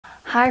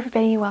Hi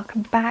everybody,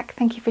 welcome back.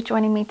 Thank you for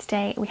joining me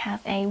today. We have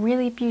a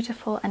really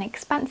beautiful and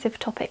expansive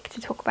topic to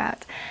talk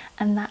about,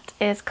 and that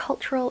is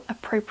cultural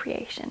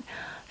appropriation.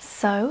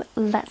 So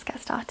let's get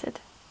started.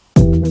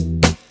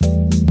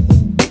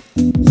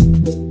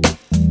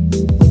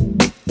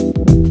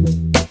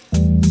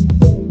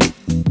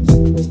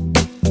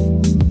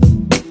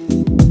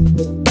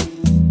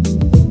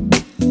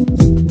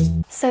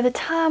 So the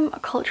term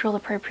cultural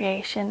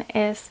appropriation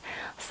is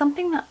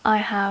something that I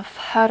have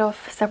heard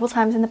of several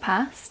times in the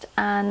past,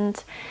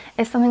 and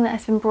is something that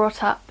has been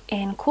brought up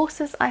in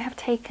courses I have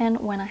taken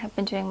when I have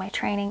been doing my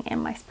training in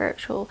my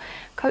spiritual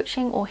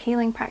coaching or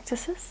healing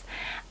practices.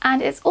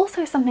 And it's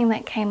also something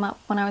that came up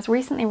when I was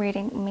recently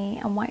reading Me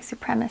and White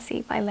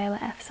Supremacy by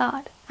Layla F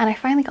Saad. And I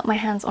finally got my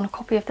hands on a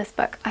copy of this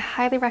book. I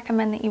highly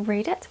recommend that you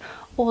read it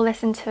or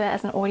listen to it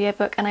as an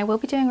audiobook, and I will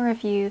be doing a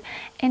review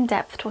in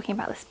depth talking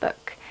about this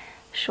book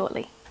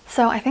shortly.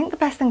 So I think the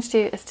best thing to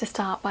do is to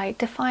start by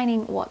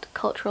defining what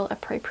cultural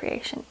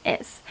appropriation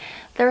is.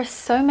 There are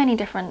so many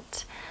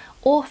different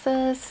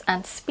authors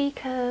and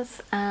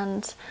speakers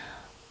and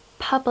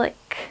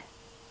public...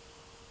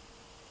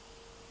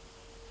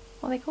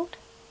 what are they called?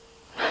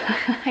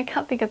 I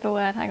can't think of the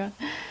word, hang on.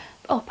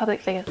 Oh, public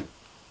figures.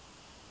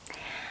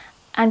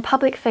 And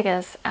public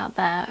figures out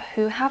there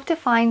who have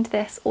defined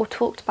this or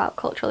talked about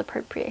cultural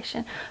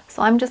appropriation.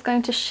 So I'm just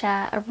going to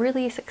share a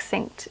really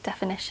succinct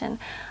definition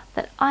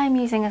that I'm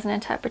using as an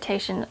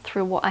interpretation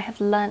through what I have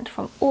learnt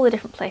from all the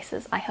different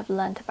places I have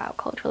learnt about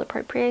cultural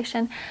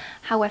appropriation.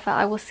 However,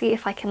 I will see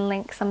if I can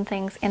link some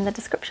things in the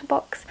description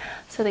box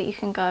so that you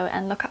can go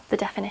and look up the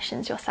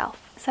definitions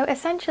yourself. So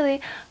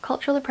essentially,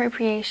 cultural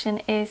appropriation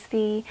is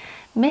the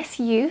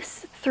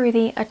misuse through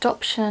the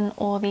adoption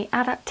or the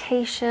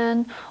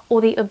adaptation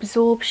or the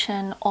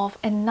absorption of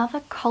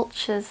another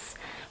culture's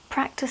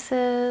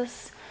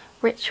practices,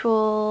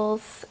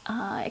 rituals.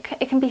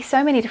 It can be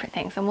so many different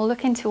things, and we'll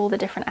look into all the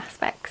different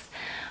aspects.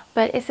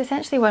 But it's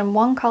essentially when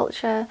one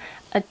culture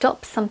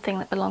adopts something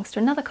that belongs to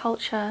another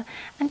culture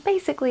and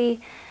basically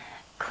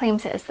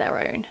claims it as their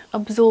own,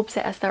 absorbs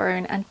it as their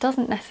own, and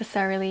doesn't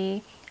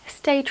necessarily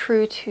stay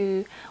true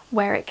to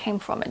where it came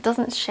from. It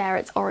doesn't share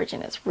its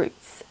origin, its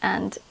roots,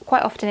 and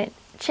quite often it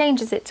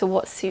changes it to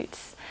what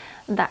suits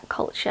that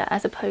culture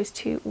as opposed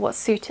to what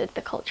suited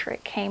the culture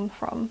it came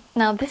from.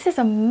 Now, this is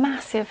a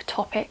massive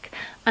topic,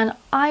 and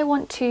I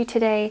want to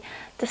today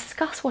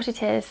discuss what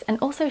it is and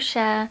also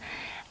share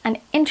an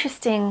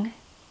interesting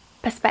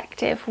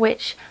perspective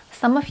which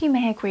some of you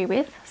may agree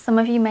with, some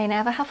of you may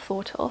never have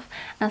thought of,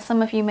 and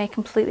some of you may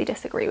completely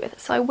disagree with.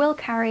 So I will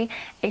carry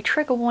a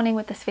trigger warning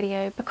with this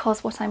video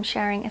because what I'm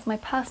sharing is my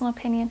personal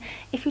opinion.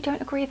 If you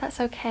don't agree, that's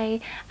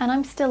okay, and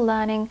I'm still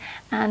learning,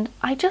 and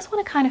I just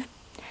want to kind of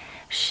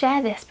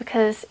share this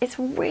because it's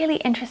a really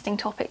interesting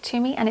topic to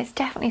me, and it's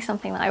definitely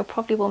something that I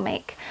probably will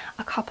make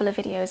a couple of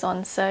videos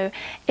on. So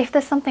if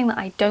there's something that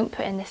I don't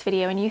put in this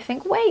video and you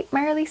think, wait,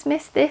 Marilyse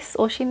missed this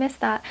or she missed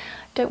that,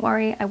 don't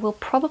worry, I will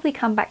probably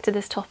come back to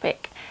this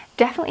topic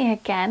definitely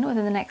again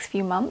within the next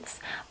few months,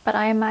 but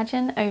I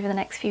imagine over the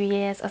next few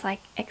years, as I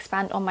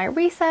expand on my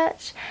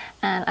research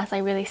and as I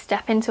really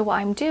step into what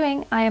I'm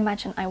doing, I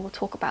imagine I will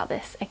talk about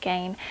this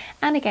again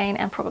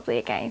and probably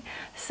again.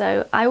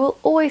 So I will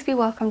always be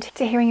welcome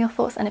to hearing your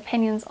thoughts and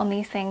opinions on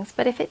these things,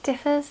 but if it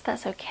differs,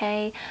 that's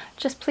okay.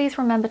 Just please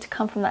remember to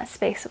come from that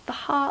space of the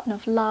heart and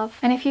of love,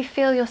 and if you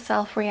feel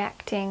yourself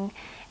reacting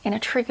in a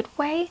triggered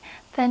way,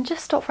 then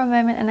just stop for a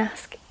moment and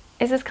ask,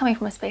 is this coming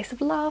from a space of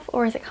love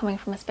or is it coming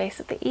from a space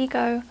of the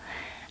ego?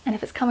 And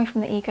if it's coming from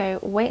the ego,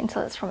 wait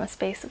until it's from a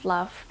space of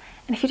love.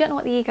 And if you don't know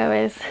what the ego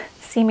is,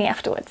 see me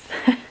afterwards.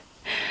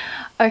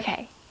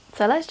 Okay,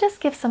 so let's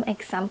just give some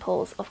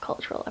examples of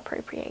cultural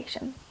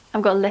appropriation.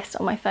 I've got a list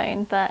on my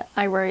phone that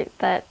I wrote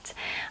that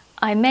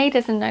I made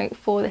as a note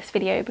for this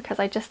video because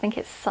I just think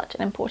it's such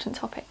an important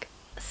topic.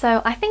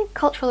 So I think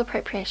cultural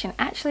appropriation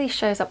actually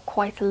shows up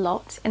quite a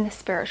lot in the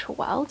spiritual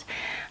world.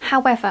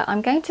 However,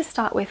 I'm going to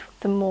start with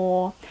the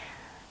more,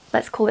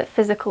 let's call it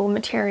physical,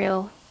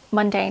 material,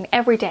 mundane,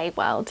 everyday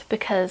world,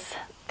 because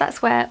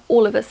that's where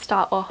all of us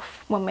start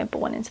off when we're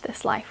born into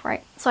this life,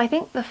 right? So I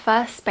think the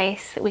first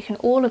space that we can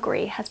all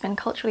agree has been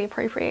culturally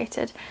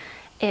appropriated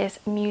is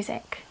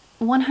music.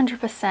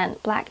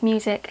 100% black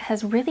music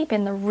has really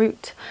been the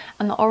root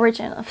and the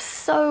origin of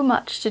so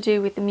much to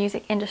do with the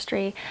music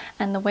industry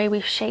and the way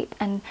we shape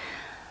and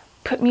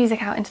put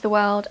music out into the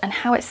world and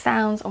how it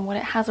sounds and what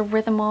it has a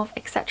rhythm of,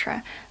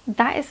 etc.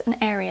 That is an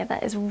area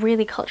that is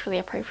really culturally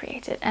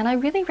appropriated, and I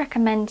really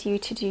recommend you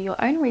to do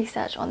your own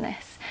research on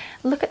this.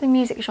 Look at the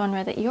music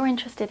genre that you're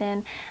interested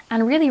in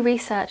and really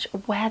research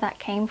where that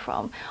came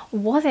from.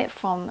 Was it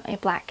from a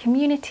black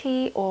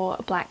community or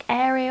a black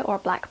area or a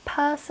black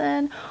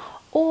person,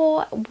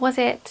 or was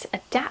it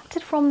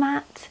adapted from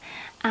that?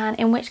 And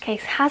in which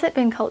case, has it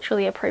been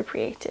culturally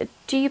appropriated?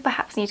 Do you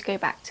perhaps need to go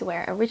back to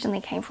where it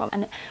originally came from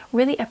and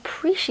really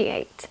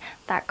appreciate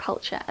that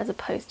culture as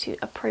opposed to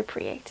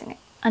appropriating it?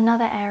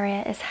 Another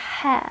area is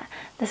hair.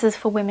 This is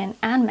for women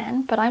and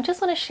men, but I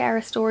just want to share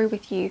a story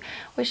with you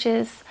which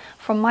is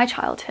from my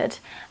childhood.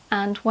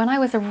 And when I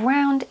was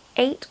around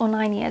 8 or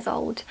 9 years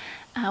old,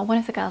 one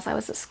of the girls I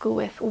was at school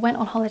with went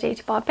on holiday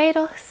to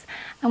Barbados,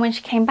 and when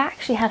she came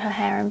back she had her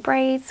hair in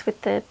braids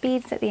with the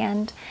beads at the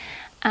end,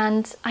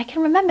 and I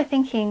can remember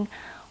thinking,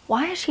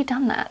 why has she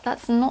done that?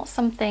 That's not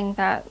something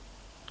that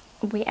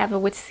we ever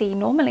would see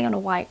normally on a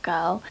white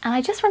girl. And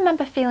I just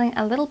remember feeling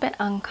a little bit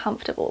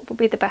uncomfortable, would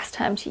be the best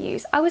term to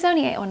use. I was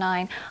only 8 or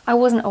 9. I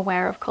wasn't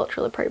aware of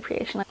cultural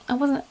appropriation. I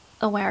wasn't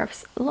aware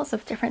of lots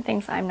of different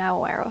things that I'm now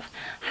aware of.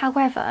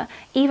 However,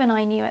 even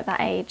I knew at that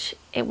age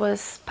it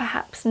was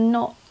perhaps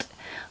not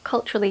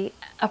culturally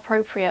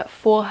appropriate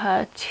for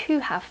her to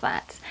have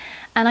that.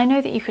 And I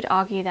know that you could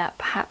argue that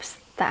perhaps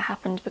that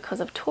happened because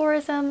of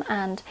tourism,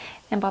 and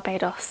in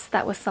Barbados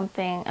that was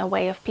something, a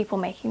way of people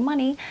making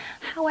money.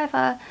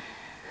 However,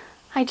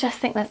 I just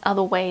think there's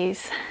other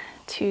ways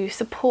to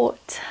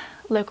support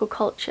local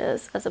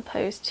cultures as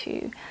opposed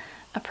to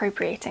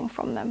appropriating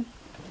from them.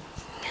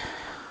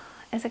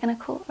 Is it going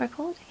to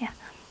record? Yeah.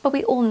 But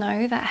we all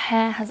know that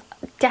hair has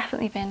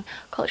definitely been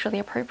culturally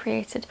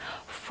appropriated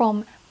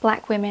from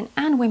black women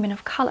and women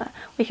of colour.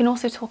 We can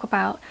also talk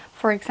about,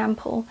 for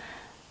example,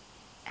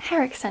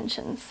 hair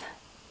extensions.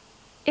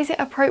 Is it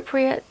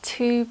appropriate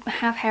to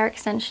have hair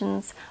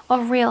extensions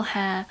of real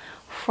hair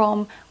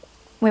from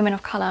women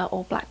of colour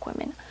or black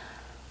women?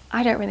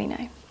 I don't really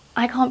know.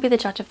 I can't be the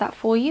judge of that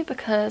for you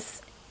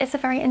because it's a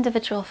very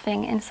individual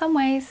thing in some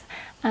ways,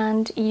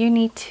 and you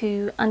need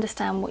to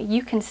understand what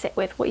you can sit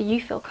with, what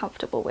you feel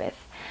comfortable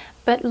with.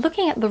 But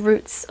looking at the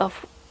roots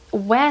of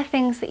where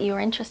things that you're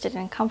interested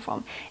in come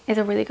from is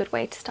a really good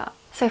way to start.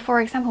 So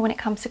for example, when it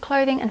comes to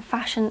clothing and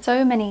fashion,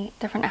 so many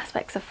different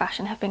aspects of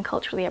fashion have been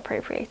culturally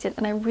appropriated,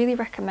 and I really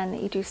recommend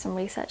that you do some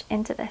research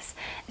into this,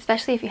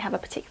 especially if you have a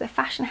particular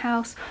fashion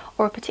house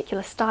or a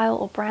particular style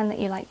or brand that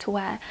you like to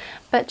wear.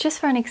 But just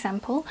for an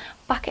example,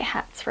 bucket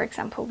hats, for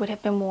example, would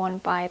have been worn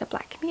by the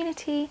black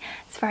community.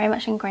 It's very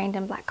much ingrained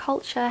in black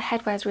culture.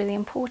 Headwear is really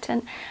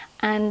important,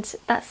 and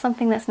that's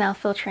something that's now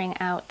filtering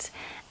out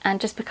and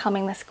just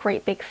becoming this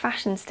great big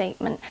fashion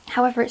statement.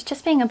 However, it's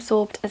just being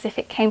absorbed as if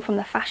it came from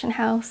the fashion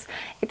house.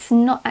 It's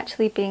not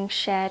actually being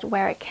shared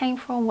where it came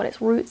from, what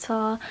its roots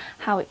are,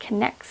 how it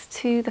connects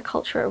to the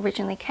culture it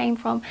originally came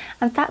from.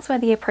 And that's where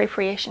the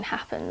appropriation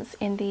happens,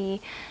 in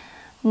the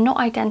not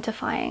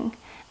identifying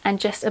and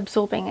just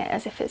absorbing it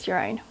as if it's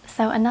your own.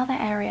 So another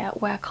area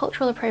where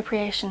cultural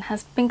appropriation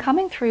has been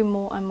coming through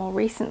more and more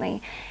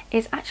recently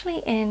is actually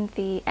in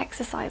the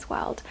exercise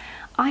world.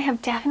 I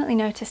have definitely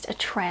noticed a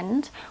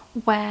trend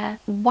where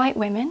white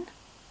women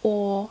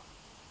or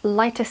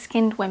lighter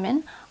skinned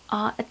women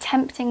are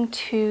attempting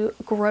to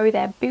grow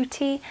their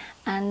booty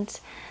and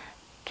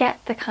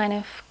get the kind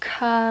of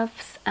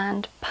curves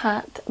and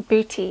pert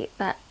booty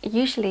that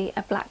usually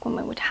a black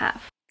woman would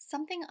have.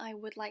 Something I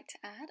would like to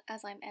add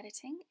as I'm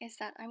editing is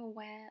that I'm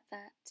aware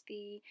that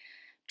the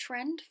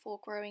trend for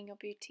growing your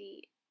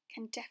booty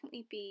can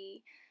definitely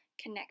be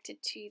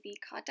connected to the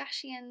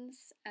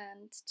Kardashians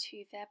and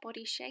to their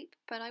body shape,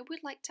 but I would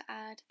like to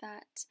add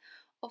that,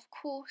 of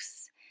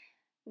course,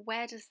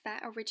 where does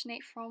that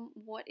originate from?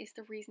 What is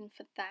the reason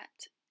for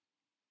that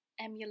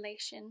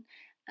emulation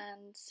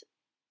and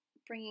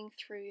bringing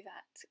through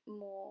that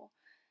more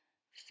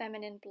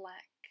feminine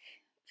black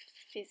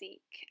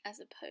physique as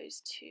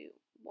opposed to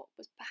what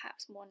was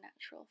perhaps more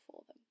natural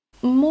for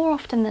them? More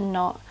often than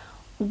not,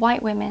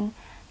 white women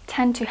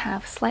tend to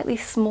have slightly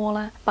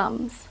smaller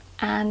bums,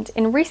 and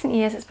in recent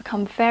years it's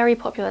become very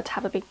popular to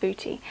have a big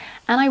booty,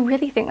 and I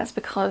really think that's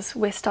because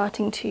we're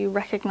starting to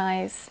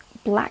recognise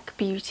black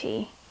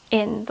beauty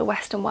in the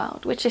Western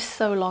world, which is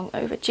so long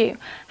overdue.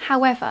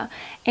 However,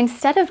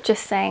 instead of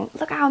just saying,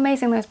 look how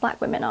amazing those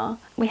black women are,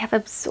 we have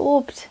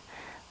absorbed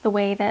the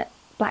way that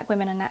black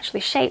women are naturally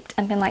shaped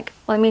and been like,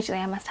 well,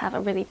 immediately I must have a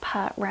really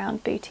pert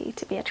round booty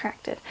to be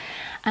attracted.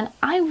 And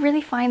I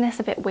really find this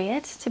a bit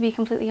weird, to be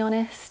completely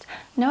honest.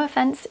 No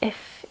offense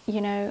if,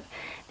 you know,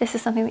 this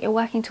is something that you're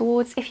working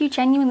towards. If you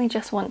genuinely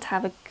just want to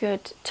have a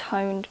good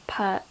toned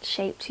pert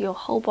shape to your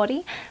whole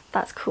body,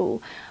 that's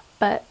cool.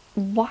 But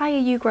why are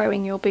you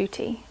growing your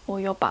booty or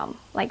your bum?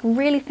 Like,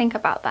 really think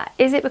about that.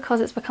 Is it because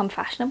it's become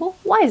fashionable?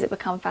 Why has it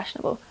become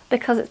fashionable?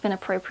 Because it's been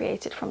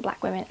appropriated from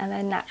black women and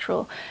their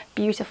natural,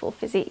 beautiful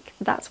physique.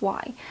 That's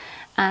why.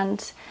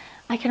 And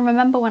I can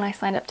remember when I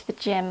signed up to the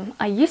gym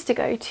I used to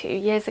go to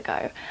years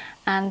ago,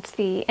 and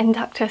the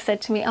inductor said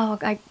to me, oh,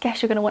 I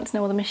guess you're going to want to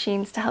know all the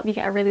machines to help you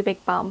get a really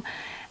big bum.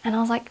 And I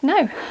was like,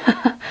 no,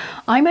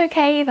 I'm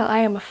okay that I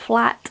am a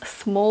flat,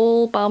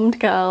 small bummed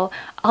girl.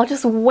 I'll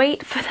just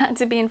wait for that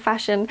to be in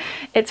fashion.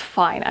 It's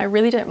fine. I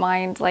really don't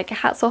mind. Like,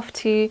 hats off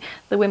to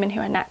the women who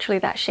are naturally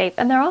that shape.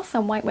 And there are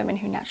some white women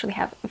who naturally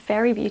have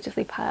very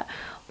beautifully pert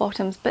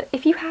bottoms. But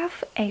if you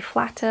have a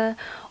flatter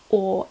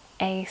or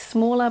a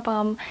smaller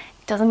bum,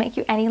 it doesn't make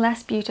you any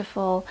less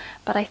beautiful,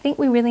 but I think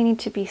we really need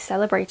to be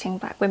celebrating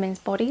Black women's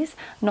bodies,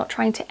 not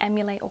trying to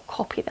emulate or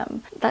copy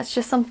them. That's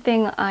just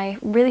something that I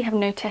really have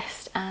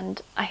noticed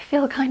and I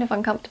feel kind of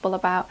uncomfortable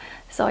about.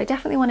 So I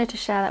definitely wanted to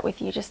share that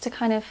with you, just to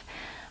kind of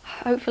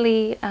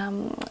hopefully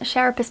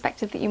share a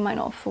perspective that you might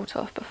not have thought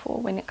of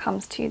before when it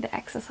comes to the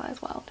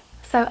exercise world.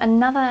 So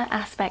another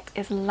aspect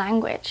is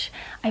language.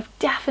 I've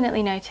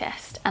definitely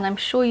noticed, and I'm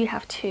sure you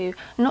have too,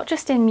 not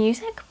just in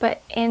music,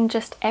 but in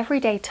just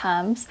everyday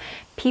terms,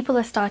 people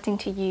are starting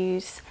to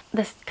use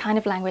this kind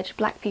of language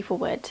Black people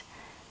would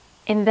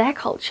in their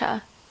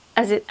culture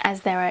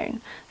as their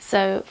own.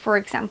 So for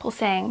example,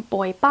 saying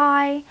boy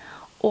bye,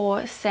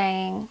 or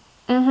saying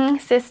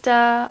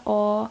sister,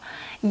 or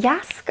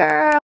yes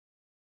girl.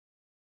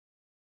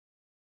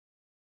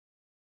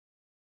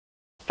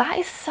 That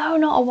is so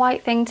not a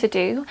white thing to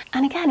do.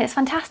 And again, it's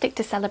fantastic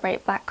to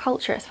celebrate Black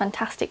culture. It's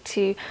fantastic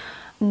to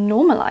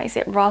normalize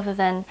it rather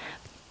than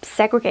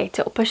segregate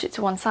it or push it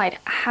to one side.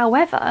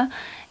 However,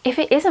 if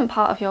it isn't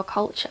part of your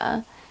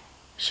culture,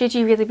 should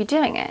you really be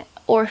doing it?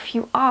 Or if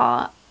you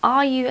are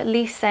you at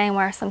least saying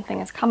where something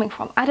is coming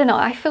from? I don't know,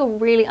 I feel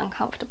really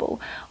uncomfortable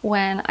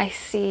when I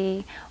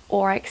see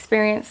or I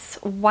experience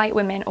white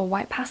women or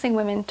white passing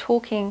women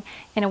talking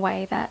in a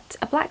way that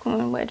a Black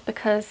woman would,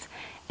 because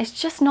it's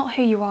just not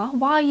who you are.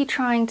 Why are you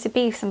trying to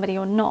be somebody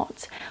you're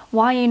not?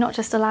 Why are you not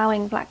just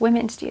allowing Black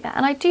women to do that?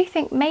 And I do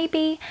think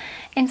maybe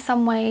in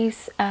some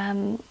ways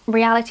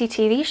reality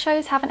TV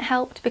shows haven't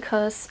helped,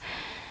 because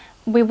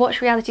we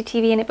watch reality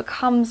TV and it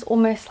becomes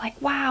almost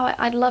like, wow,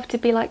 I'd love to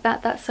be like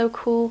that. That's so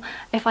cool.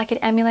 If I could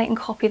emulate and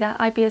copy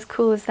that, I'd be as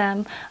cool as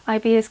them.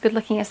 I'd be as good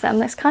looking as them.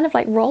 That's kind of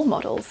like role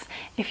models,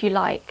 if you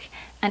like.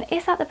 And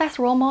is that the best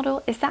role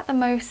model? Is that the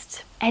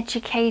most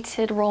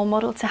educated role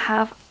model to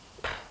have?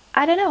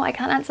 I don't know, I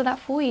can't answer that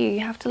for you. You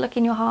have to look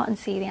in your heart and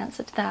see the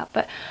answer to that.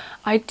 But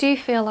I do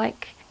feel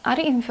like I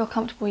don't even feel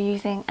comfortable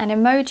using an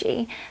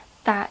emoji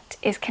that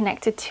is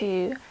connected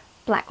to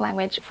Black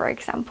language, for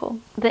example.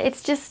 That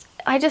it's just,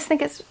 I just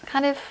think it's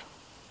kind of,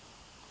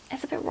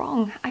 it's a bit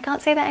wrong. I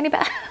can't say that any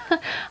better.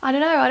 I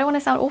don't know, I don't want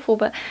to sound awful,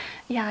 but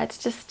yeah, it's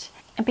just,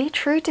 be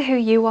true to who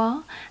you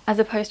are as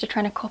opposed to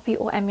trying to copy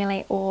or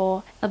emulate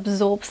or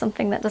absorb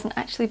something that doesn't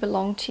actually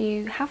belong to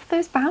you. Have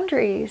those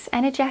boundaries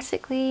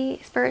energetically,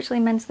 spiritually,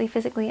 mentally,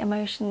 physically,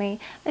 emotionally.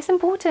 It's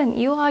important.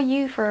 You are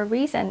you for a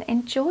reason.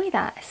 Enjoy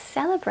that,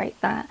 celebrate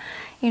that,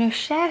 you know,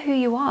 share who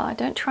you are.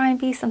 Don't try and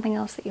be something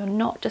else that you're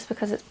not just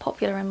because it's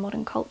popular in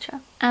modern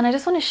culture. And I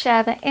just want to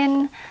share that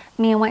in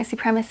Me and White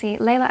Supremacy,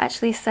 Layla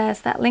actually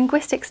says that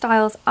linguistic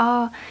styles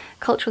are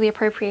culturally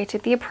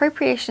appropriated, the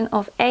appropriation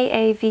of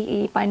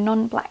AAVE by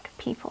non-Black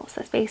people. So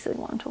that's basically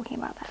what I'm talking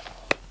about there.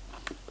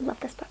 Love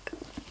this book.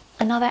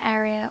 Another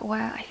area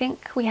where I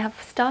think we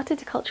have started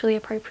to culturally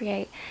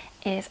appropriate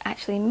is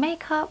actually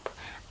makeup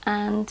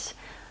and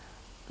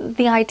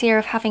the idea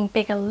of having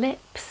bigger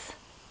lips.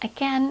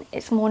 Again,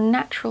 it's more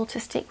natural to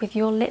stick with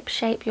your lip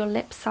shape, your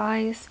lip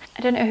size.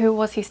 I don't know who it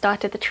was who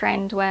started the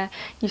trend where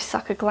you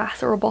suck a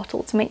glass or a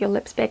bottle to make your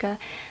lips bigger.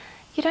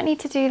 You don't need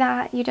to do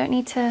that. You don't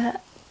need to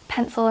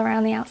pencil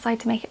around the outside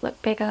to make it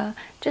look bigger.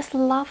 Just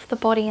love the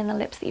body and the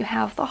lips that you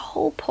have. The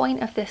whole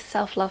point of this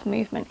self-love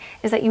movement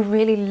is that you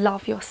really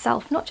love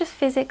yourself, not just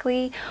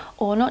physically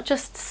or not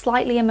just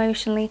slightly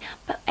emotionally,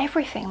 but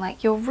everything,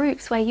 like your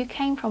roots, where you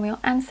came from, your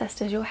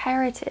ancestors, your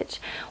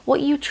heritage, what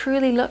you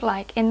truly look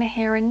like in the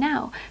here and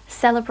now.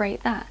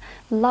 Celebrate that,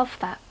 love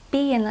that,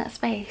 be in that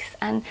space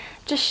and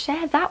just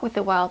share that with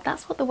the world.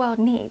 That's what the world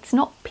needs,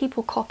 not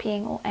people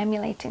copying or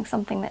emulating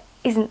something that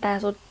isn't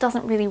theirs or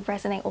doesn't really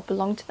resonate or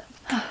belong to them.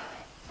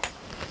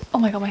 Oh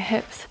my god, my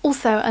hips.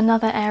 Also,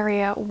 another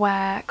area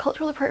where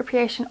cultural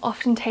appropriation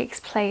often takes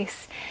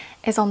place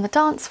is on the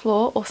dance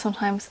floor, or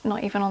sometimes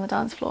not even on the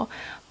dance floor,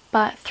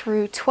 but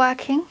through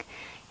twerking.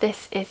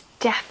 This is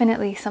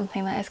definitely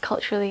something that is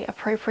culturally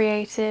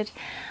appropriated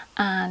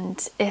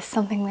and is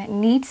something that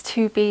needs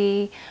to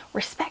be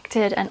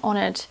respected and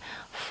honoured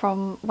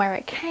from where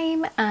it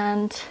came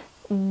and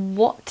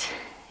what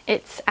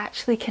it's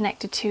actually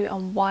connected to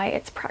and why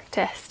it's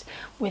practiced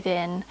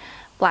within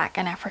Black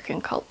and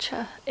African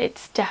culture.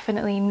 It's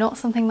definitely not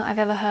something that I've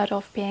ever heard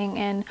of being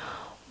in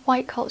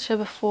white culture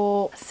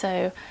before.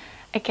 So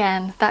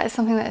again, that is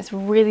something that has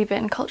really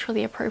been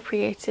culturally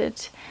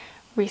appropriated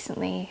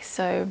recently.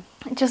 So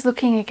just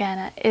looking again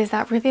at, is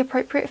that really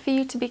appropriate for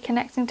you to be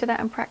connecting to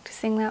that and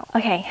practicing that?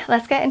 Okay,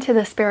 let's get into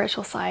the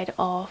spiritual side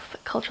of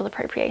cultural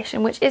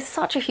appropriation, which is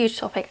such a huge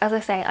topic. As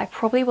I say, I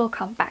probably will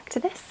come back to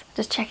this.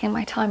 Just checking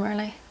my timer and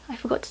I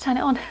forgot to turn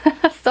it on.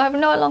 So I have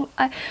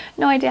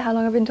no idea how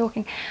long I've been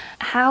talking.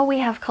 How we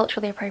have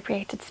culturally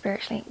appropriated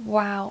spiritually.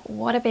 Wow,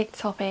 what a big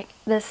topic.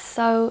 There's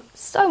so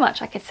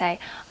much I could say.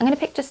 I'm going to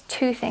pick just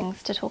two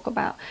things to talk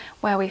about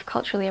where we've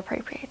culturally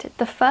appropriated.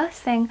 The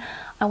first thing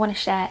I want to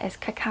share is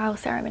cacao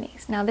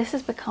ceremonies. Now this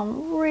has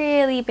become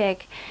really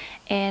big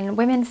in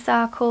women's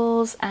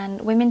circles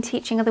and women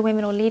teaching other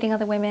women or leading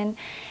other women,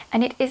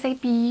 and it is a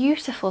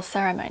beautiful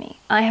ceremony.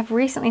 I have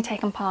recently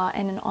taken part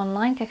in an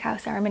online cacao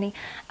ceremony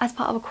as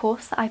part of a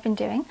course that I've been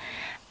doing,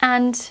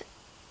 and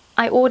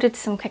I ordered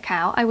some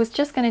cacao. I was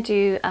just going to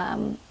do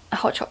a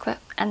hot chocolate,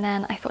 and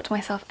then I thought to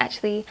myself,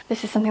 actually,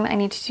 this is something that I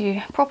need to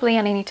do properly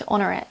and I need to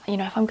honour it. You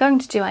know, if I'm going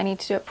to do it, I need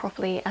to do it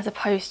properly, as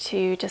opposed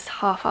to just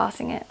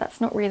half-assing it.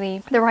 That's not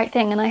really the right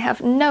thing, and I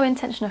have no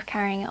intention of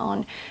carrying it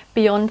on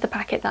beyond the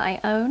packet that I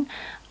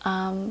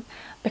own,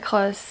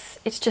 because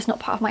it's just not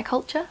part of my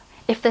culture.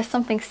 If there's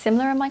something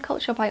similar in my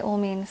culture, by all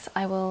means,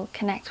 I will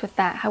connect with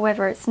that.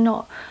 However, it's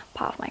not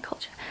part of my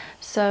culture.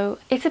 So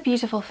it's a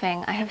beautiful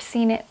thing. I have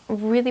seen it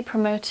really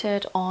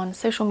promoted on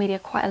social media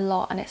quite a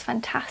lot, and it's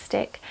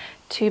fantastic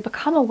to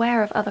become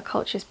aware of other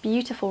cultures'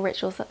 beautiful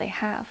rituals that they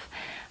have.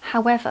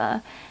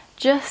 However,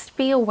 just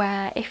be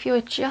aware, if you're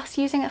just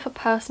using it for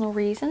personal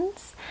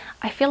reasons,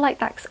 I feel like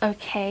that's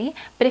okay.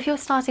 But if you're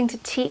starting to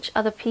teach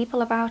other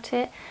people about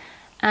it,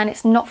 and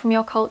it's not from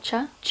your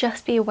culture,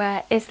 just be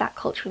aware, is that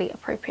culturally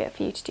appropriate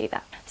for you to do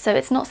that? So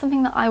it's not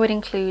something that I would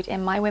include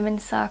in my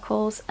women's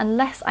circles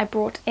unless I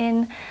brought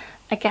in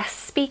a guest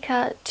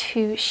speaker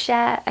to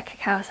share a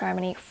cacao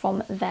ceremony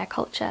from their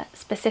culture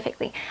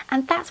specifically.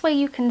 And that's where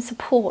you can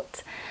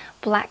support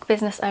Black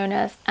business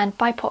owners and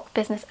BIPOC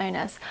business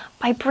owners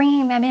by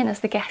bringing them in as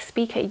the guest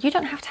speaker. You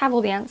don't have to have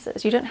all the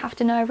answers. You don't have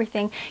to know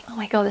everything. Oh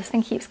my God, this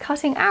thing keeps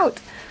cutting out.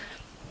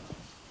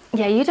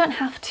 Yeah, you don't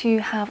have to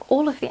have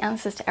all of the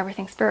answers to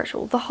everything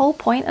spiritual. The whole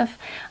point of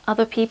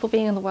other people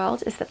being in the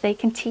world is that they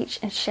can teach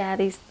and share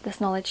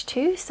this knowledge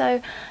too.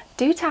 So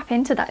do tap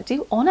into that,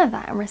 do honour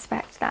that and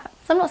respect that.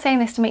 So I'm not saying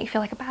this to make you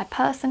feel like a bad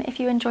person. If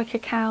you enjoy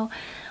cacao,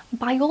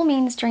 by all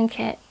means drink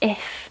it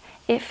if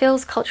it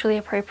feels culturally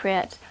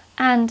appropriate,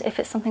 and if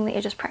it's something that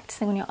you're just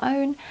practicing on your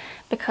own,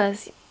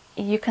 because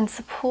you can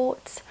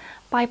support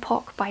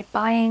BIPOC by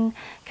buying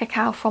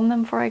cacao from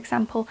them, for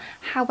example.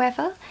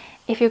 However,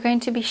 if you're going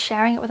to be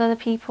sharing it with other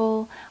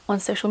people on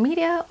social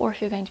media, or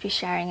if you're going to be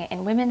sharing it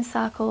in women's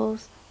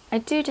circles, I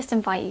do just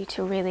invite you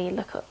to really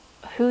look at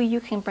who you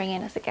can bring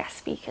in as a guest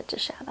speaker to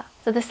share that.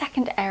 So the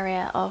second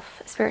area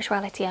of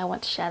spirituality I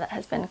want to share that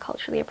has been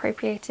culturally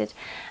appropriated,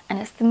 and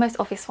it's the most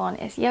obvious one,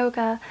 is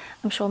yoga.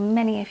 I'm sure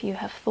many of you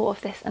have thought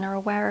of this and are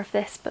aware of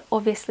this, but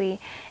obviously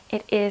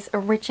it is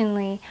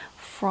originally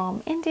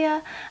from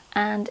India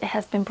and it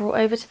has been brought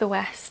over to the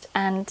West.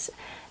 And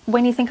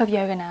when you think of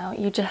yoga now,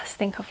 you just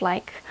think of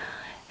like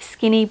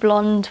skinny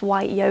blonde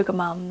white yoga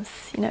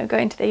mums, you know,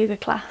 going to the yoga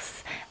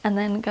class and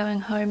then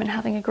going home and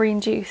having a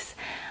green juice.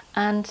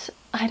 And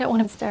I don't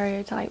want to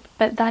stereotype,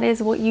 but that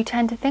is what you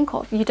tend to think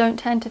of. You don't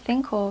tend to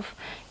think of,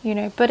 you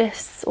know,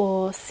 Buddhists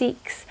or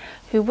Sikhs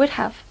who would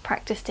have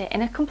practiced it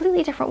in a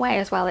completely different way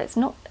as well. It's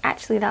not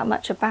actually that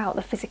much about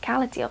the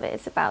physicality of it,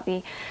 it's about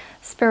the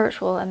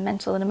spiritual and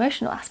mental and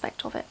emotional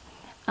aspect of it,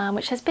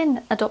 which has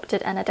been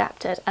adopted and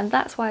adapted. And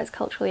that's why it's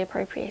culturally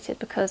appropriated,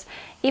 because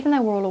even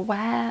though we're all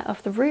aware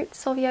of the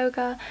roots of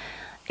yoga,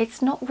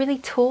 it's not really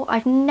taught.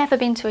 I've never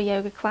been to a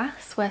yoga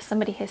class where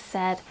somebody has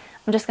said,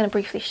 I'm just going to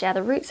briefly share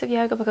the roots of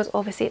yoga, because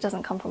obviously it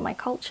doesn't come from my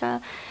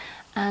culture.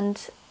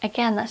 And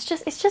again, it's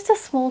just a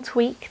small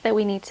tweak that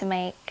we need to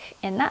make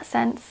in that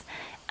sense.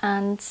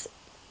 And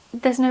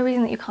there's no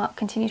reason that you can't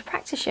continue to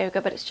practice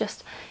yoga, but it's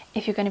just,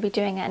 if you're going to be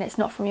doing it and it's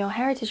not from your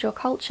heritage, your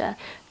culture,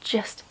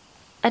 just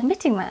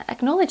admitting that,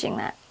 acknowledging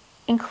that,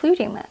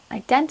 including that,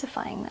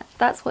 identifying that.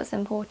 That's what's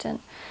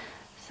important.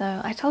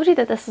 So I told you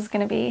that this was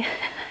going to be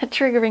a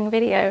triggering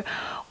video.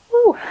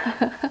 Woo!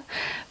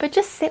 But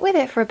just sit with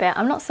it for a bit.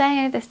 I'm not saying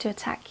any of this to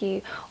attack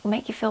you or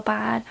make you feel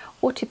bad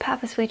or to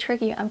purposefully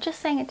trigger you. I'm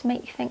just saying it to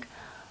make you think,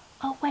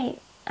 oh wait,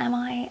 am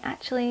I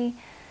actually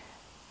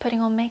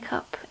putting on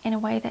makeup in a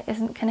way that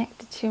isn't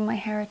connected to my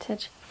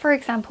heritage? For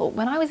example,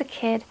 when I was a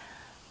kid,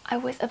 I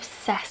was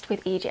obsessed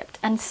with Egypt,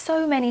 and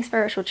so many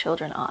spiritual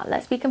children are.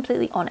 Let's be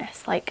completely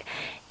honest, like,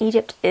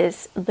 Egypt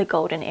is the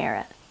golden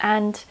era.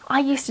 And I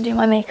used to do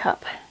my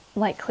makeup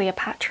like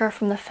Cleopatra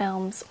from the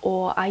films,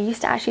 or I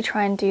used to actually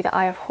try and do the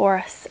Eye of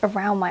Horus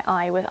around my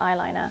eye with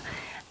eyeliner.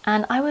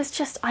 And I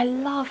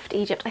loved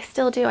Egypt. I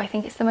still do. I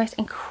think it's the most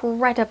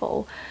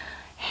incredible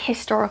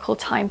historical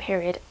time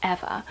period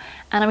ever.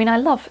 And I mean, I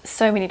love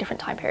so many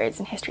different time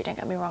periods in history, don't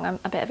get me wrong, I'm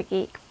a bit of a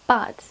geek,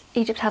 but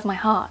Egypt has my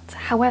heart.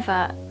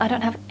 However, I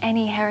don't have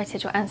any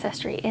heritage or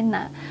ancestry in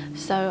that,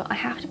 so I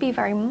have to be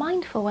very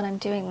mindful when I'm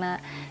doing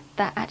that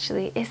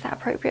actually, is that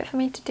appropriate for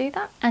me to do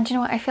that? And you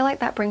know what, I feel like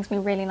that brings me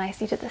really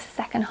nicely to the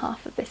second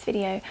half of this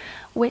video,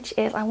 which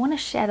is I want to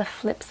share the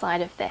flip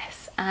side of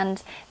this.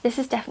 And this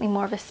is definitely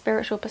more of a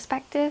spiritual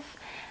perspective.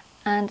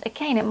 And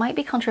again, it might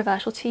be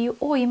controversial to you,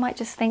 or you might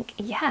just think,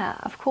 yeah,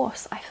 of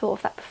course, I've thought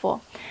of that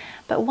before.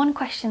 But one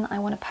question I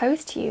want to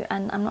pose to you,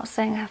 and I'm not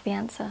saying I have the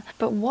answer,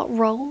 but what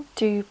role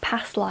do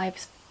past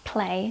lives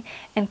play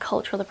in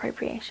cultural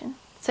appropriation?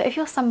 So if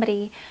you're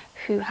somebody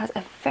who has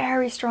a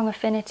very strong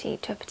affinity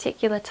to a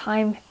particular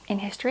time in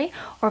history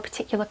or a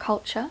particular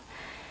culture,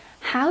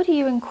 how do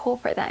you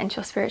incorporate that into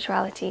your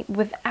spirituality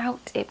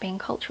without it being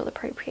cultural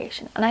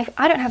appropriation? And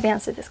I don't have the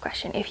answer to this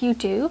question. If you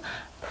do,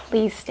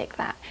 please stick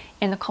that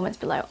in the comments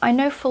below. I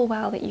know full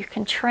well that you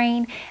can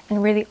train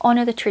and really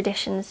honor the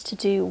traditions to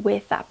do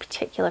with that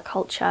particular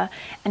culture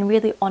and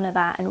really honor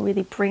that and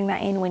really bring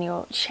that in when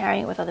you're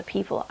sharing it with other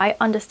people. I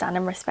understand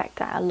and respect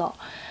that a lot.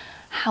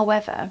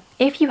 However,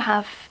 if you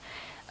have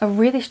a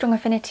really strong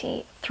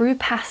affinity through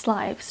past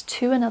lives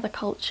to another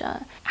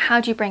culture, how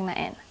do you bring that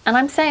in? And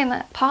I'm saying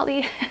that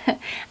partly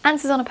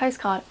answers on a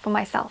postcard for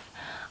myself.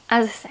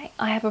 As I say,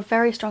 I have a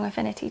very strong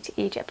affinity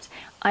to Egypt.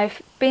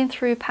 I've been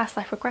through past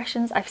life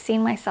regressions, I've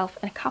seen myself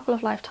in a couple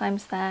of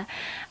lifetimes there,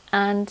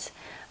 and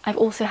I've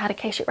also had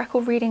Akashic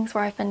record readings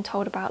where I've been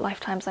told about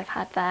lifetimes I've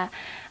had there,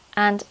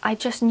 and I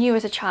just knew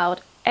as a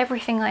child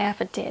everything I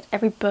ever did,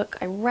 every book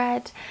I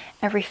read,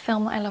 every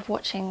film that I love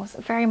watching was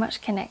very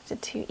much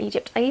connected to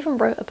Egypt. I even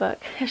wrote a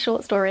book, a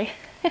short story,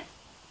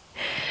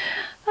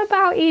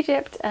 about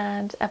Egypt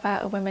and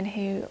about a woman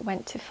who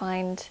went to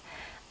find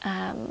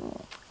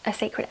a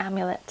sacred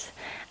amulet.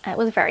 It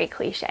was very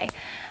cliche,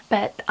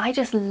 but I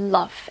just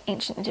love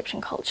ancient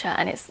Egyptian culture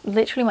and it's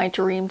literally my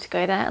dream to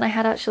go there. And I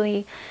had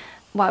actually,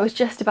 well, I was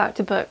just about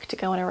to book to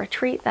go on a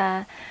retreat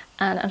there,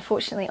 and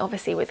unfortunately,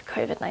 obviously with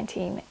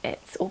COVID-19,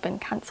 it's all been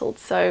cancelled.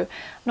 So I'm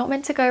not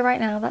meant to go right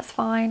now, that's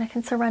fine. I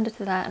can surrender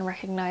to that and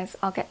recognize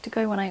I'll get to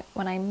go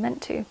when I'm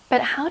meant to.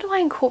 But how do I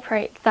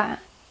incorporate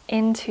that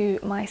into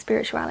my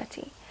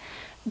spirituality?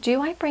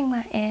 Do I bring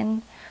that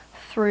in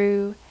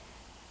through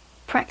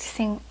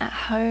practicing at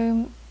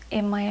home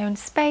in my own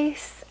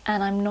space,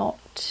 and I'm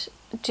not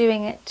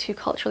doing it to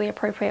culturally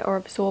appropriate or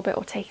absorb it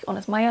or take it on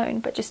as my own,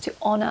 but just to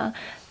honor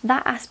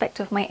that aspect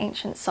of my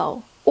ancient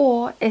soul?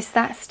 Or is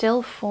that still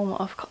a form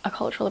of a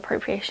cultural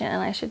appropriation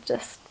and I should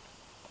just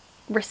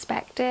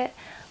respect it,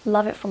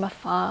 love it from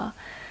afar?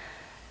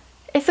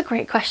 It's a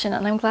great question,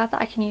 and I'm glad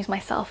that I can use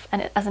myself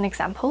as an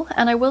example.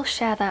 And I will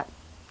share that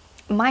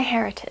my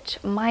heritage,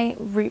 my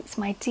roots,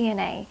 my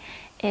DNA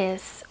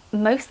is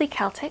mostly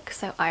Celtic,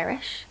 so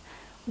Irish,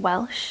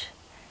 Welsh,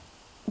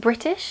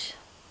 British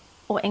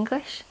or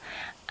English,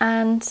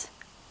 and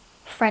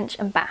French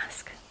and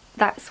Basque.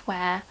 That's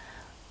where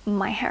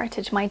my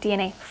heritage, my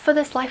DNA for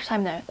this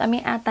lifetime though, let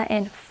me add that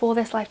in, for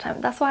this lifetime.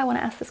 That's why I want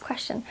to ask this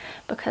question,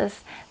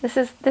 because this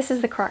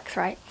is the crux,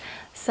 right?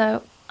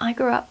 So I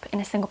grew up in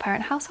a single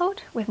parent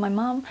household with my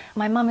mum.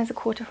 My mum is a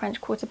quarter French,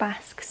 quarter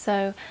Basque,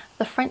 so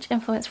the French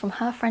influence from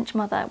her French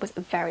mother was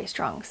very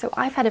strong. So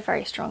I've had a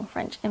very strong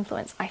French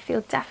influence. I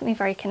feel definitely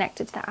very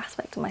connected to that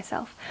aspect of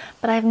myself,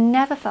 but I've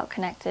never felt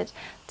connected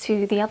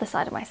to the other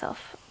side of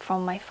myself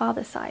from my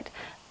father's side.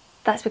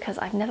 That's because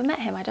I've never met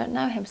him, I don't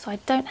know him, so I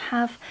don't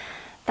have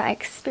that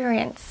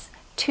experience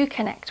to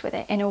connect with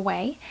it in a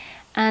way.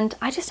 And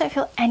I just don't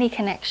feel any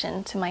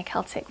connection to my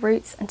Celtic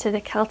roots and to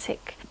the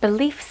Celtic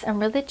beliefs and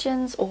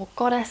religions or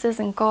goddesses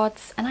and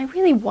gods, and I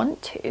really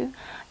want to.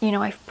 You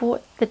know, I've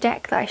bought the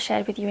deck that I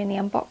shared with you in the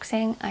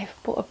unboxing, I've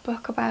bought a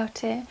book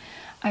about it,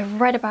 I've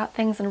read about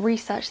things and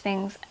researched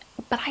things,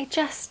 but I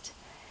just,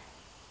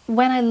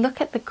 when I look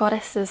at the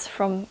goddesses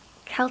from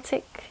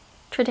Celtic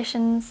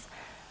traditions,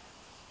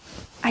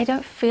 I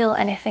don't feel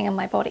anything in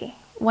my body.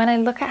 When I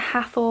look at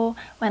Hathor,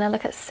 when I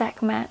look at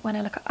Sekhmet, when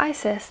I look at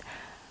Isis,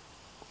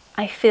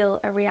 I feel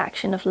a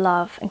reaction of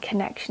love and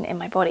connection in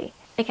my body.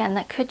 Again,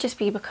 that could just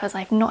be because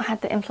I've not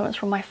had the influence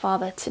from my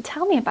father to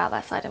tell me about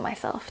that side of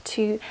myself,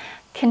 to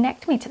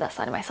connect me to that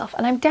side of myself.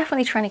 And I'm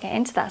definitely trying to get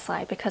into that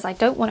side because I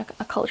don't want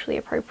to culturally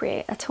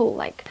appropriate at all.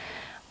 Like,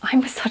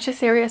 I'm such a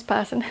serious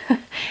person.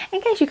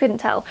 In case you couldn't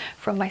tell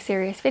from my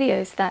serious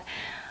videos, that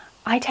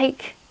I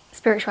take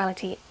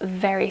spirituality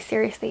very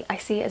seriously. I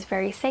see it as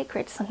very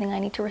sacred, something I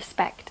need to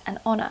respect and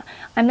honor.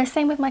 I'm the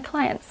same with my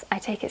clients. I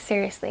take it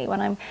seriously.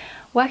 When I'm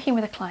working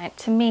with a client,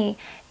 to me,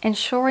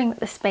 ensuring that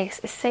the space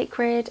is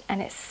sacred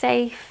and it's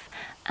safe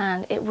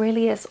and it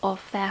really is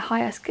of their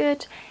highest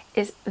good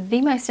is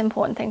the most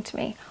important thing to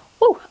me.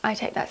 Oh, I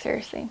take that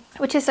seriously.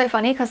 Which is so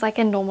funny because like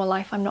in normal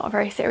life, I'm not a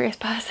very serious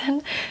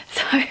person.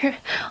 So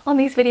on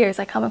these videos,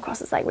 I come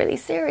across as like really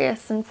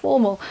serious and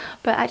formal.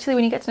 But actually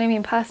when you get to know me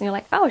in person, you're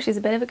like, oh, she's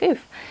a bit of a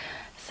goof.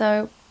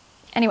 So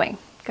anyway,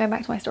 going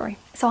back to my story.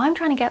 So I'm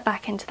trying to get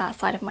back into that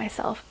side of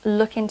myself,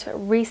 look into it,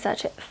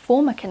 research it,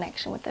 form a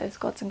connection with those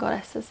gods and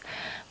goddesses.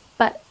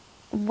 But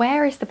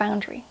where is the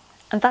boundary?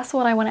 And that's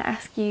what I want to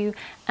ask you,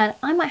 and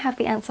I might have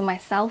the answer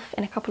myself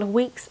in a couple of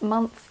weeks,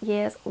 months,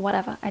 years,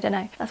 whatever, I don't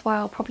know. That's why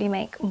I'll probably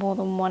make more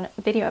than one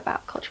video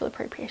about cultural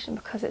appropriation,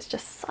 because it's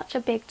just such a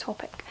big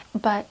topic.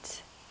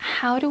 But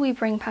how do we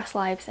bring past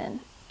lives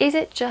in? Is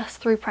it just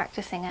through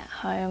practicing at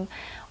home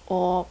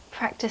or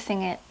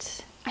practicing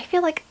it? I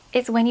feel like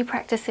it's when you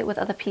practice it with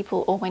other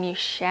people or when you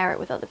share it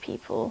with other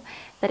people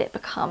that it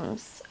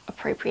becomes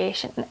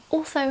appropriation. And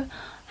also,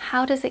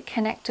 how does it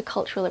connect to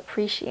cultural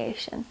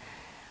appreciation?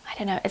 I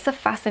don't know, it's a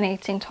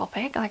fascinating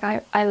topic. Like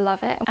I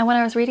love it. And when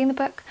I was reading the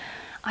book,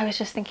 I was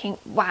just thinking,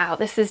 wow,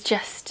 this is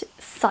just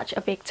such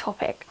a big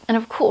topic. And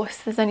of course,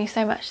 there's only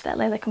so much that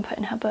Layla can put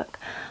in her book,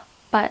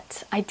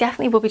 but I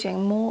definitely will be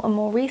doing more and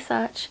more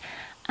research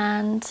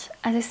And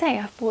as I say,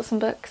 I've bought some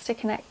books to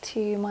connect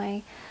to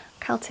my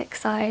Celtic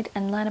side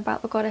and learn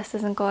about the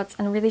goddesses and gods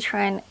and really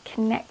try and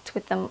connect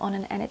with them on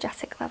an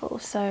energetic level.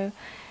 So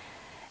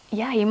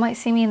yeah, you might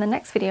see me in the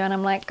next video and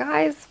I'm like,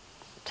 guys,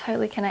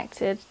 totally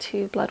connected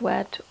to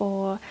Bloodwed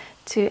or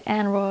to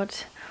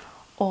Anrod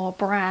or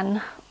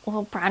Bran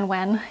or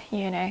Branwen,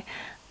 you know.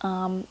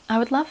 I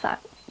would love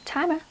that.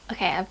 Timer.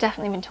 Okay, I've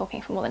definitely been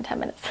talking for more than 10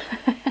 minutes.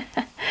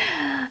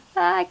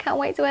 I can't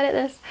wait to edit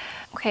this.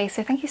 Okay,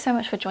 so thank you so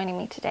much for joining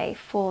me today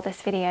for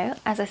this video.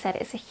 As I said,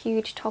 it's a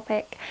huge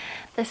topic.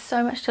 There's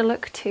so much to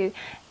look to.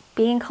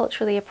 Being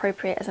culturally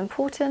appropriate is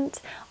important.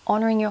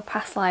 Honoring your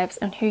past lives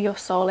and who your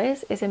soul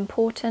is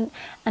important.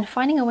 And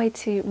finding a way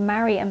to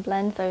marry and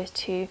blend those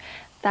two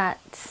that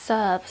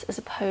serves as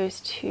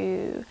opposed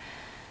to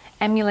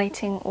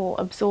emulating or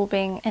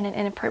absorbing in an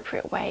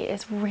inappropriate way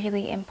is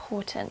really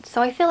important.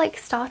 So I feel like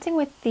starting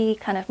with the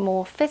kind of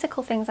more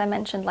physical things I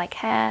mentioned, like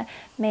hair,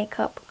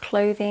 makeup,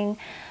 clothing,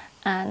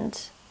 and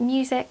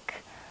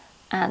music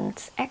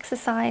and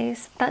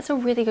exercise, that's a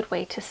really good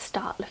way to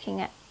start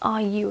looking at,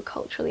 are you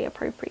culturally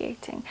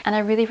appropriating? And I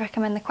really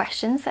recommend the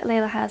questions that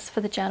Layla has for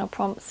the journal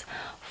prompts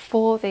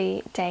for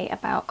the day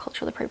about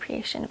cultural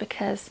appropriation,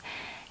 because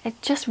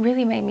it just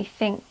really made me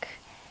think.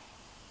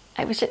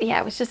 It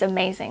was just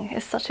amazing.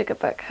 It's such a good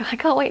book. I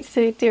can't wait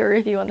to do a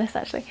review on this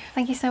actually.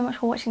 Thank you so much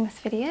for watching this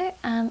video,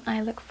 and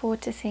I look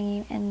forward to seeing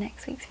you in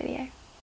next week's video.